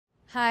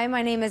Hi,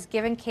 my name is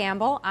Given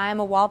Campbell.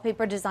 I'm a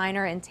wallpaper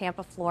designer in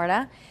Tampa,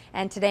 Florida,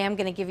 and today I'm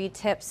going to give you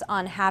tips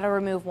on how to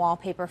remove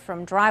wallpaper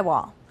from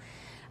drywall.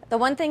 The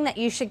one thing that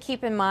you should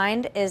keep in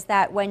mind is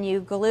that when you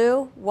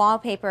glue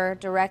wallpaper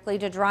directly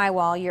to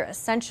drywall, you're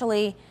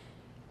essentially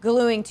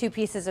gluing two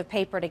pieces of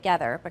paper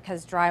together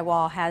because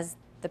drywall has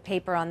the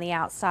paper on the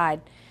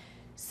outside.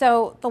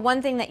 So the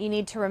one thing that you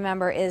need to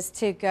remember is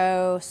to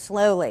go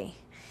slowly.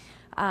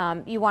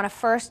 You want to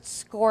first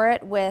score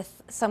it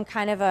with some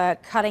kind of a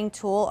cutting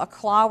tool. A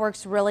claw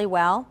works really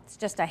well. It's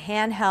just a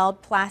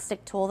handheld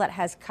plastic tool that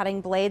has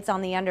cutting blades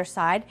on the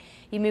underside.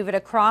 You move it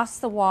across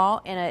the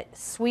wall in a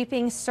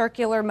sweeping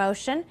circular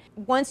motion.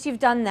 Once you've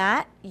done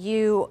that,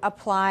 you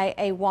apply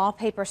a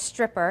wallpaper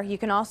stripper. You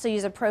can also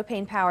use a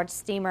propane-powered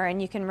steamer,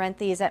 and you can rent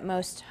these at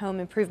most home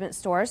improvement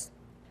stores.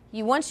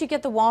 Once you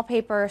get the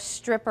wallpaper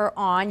stripper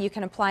on, you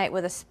can apply it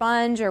with a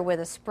sponge or with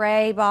a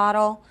spray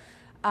bottle.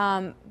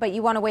 But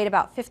you want to wait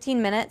about 15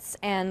 minutes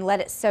and let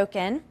it soak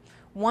in.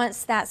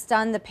 Once that's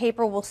done, the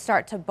paper will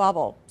start to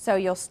bubble. So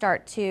you'll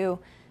start to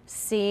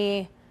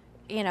see,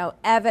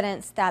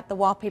 evidence that the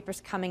wallpaper's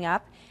coming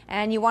up.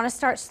 And you want to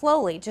start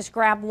slowly. Just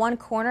grab one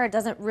corner. It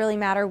doesn't really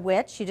matter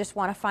which. You just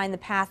want to find the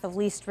path of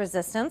least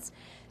resistance.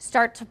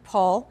 Start to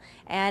pull.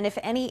 And if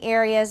any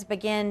areas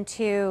begin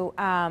to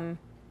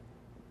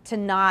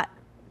not,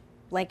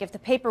 like if the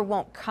paper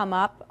won't come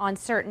up on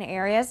certain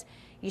areas,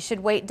 you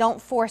should wait.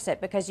 Don't force it,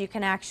 because you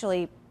can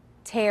actually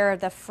tear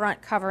the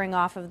front covering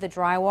off of the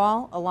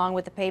drywall along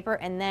with the paper,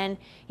 and then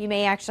you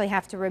may actually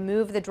have to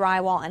remove the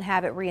drywall and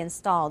have it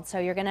reinstalled. So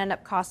you're going to end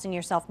up costing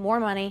yourself more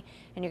money,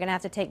 and you're going to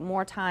have to take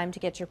more time to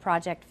get your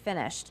project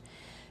finished.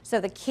 So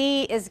the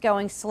key is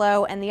going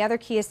slow, and the other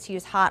key is to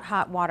use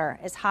hot water,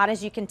 as hot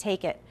as you can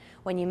take it.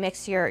 When you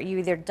mix you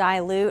either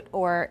dilute,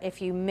 or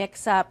if you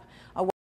mix up